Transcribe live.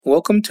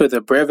Welcome to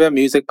the Breve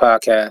Music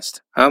Podcast.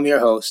 I'm your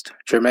host,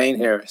 Jermaine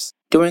Harris.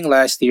 During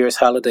last year's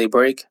holiday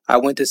break, I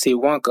went to see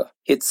Wonka.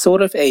 It's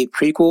sort of a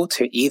prequel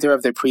to either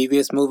of the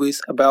previous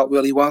movies about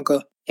Willy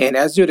Wonka, and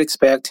as you'd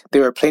expect,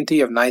 there are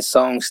plenty of nice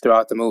songs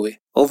throughout the movie.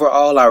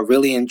 Overall, I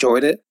really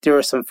enjoyed it. There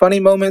were some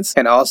funny moments,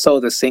 and also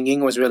the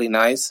singing was really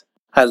nice.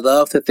 I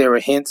love that there were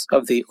hints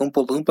of the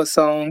Oompa Loompa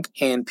song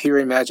and pure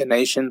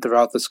imagination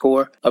throughout the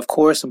score. Of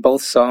course,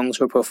 both songs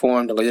were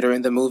performed later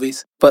in the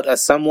movies, but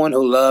as someone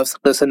who loves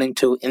listening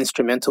to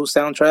instrumental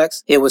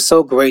soundtracks, it was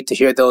so great to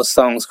hear those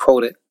songs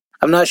quoted.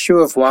 I'm not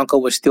sure if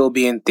Wonka will still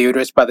be in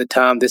theaters by the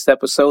time this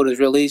episode is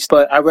released,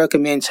 but I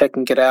recommend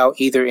checking it out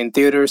either in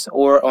theaters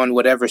or on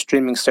whatever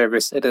streaming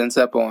service it ends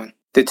up on.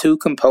 The two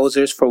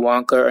composers for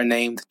Wonka are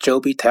named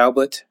Joby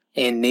Talbot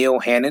and Neil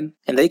Hannon,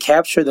 and they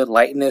capture the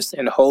lightness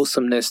and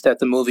wholesomeness that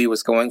the movie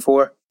was going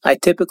for. I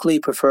typically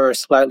prefer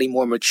slightly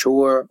more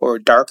mature or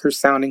darker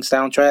sounding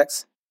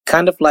soundtracks,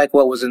 kind of like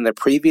what was in the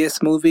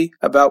previous movie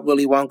about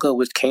Willy Wonka,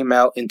 which came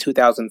out in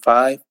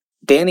 2005.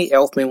 Danny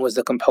Elfman was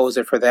the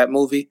composer for that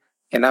movie,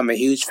 and I'm a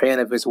huge fan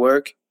of his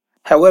work.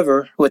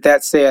 However, with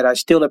that said, I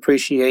still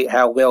appreciate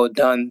how well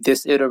done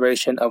this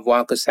iteration of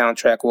Wonka's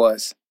soundtrack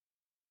was.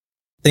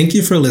 Thank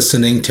you for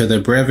listening to the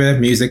Breve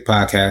Music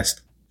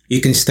Podcast. You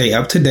can stay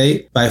up to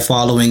date by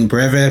following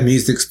Breve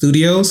Music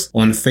Studios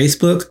on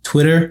Facebook,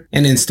 Twitter,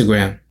 and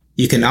Instagram.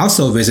 You can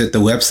also visit the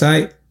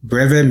website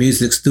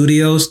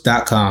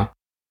brevemusicstudios.com.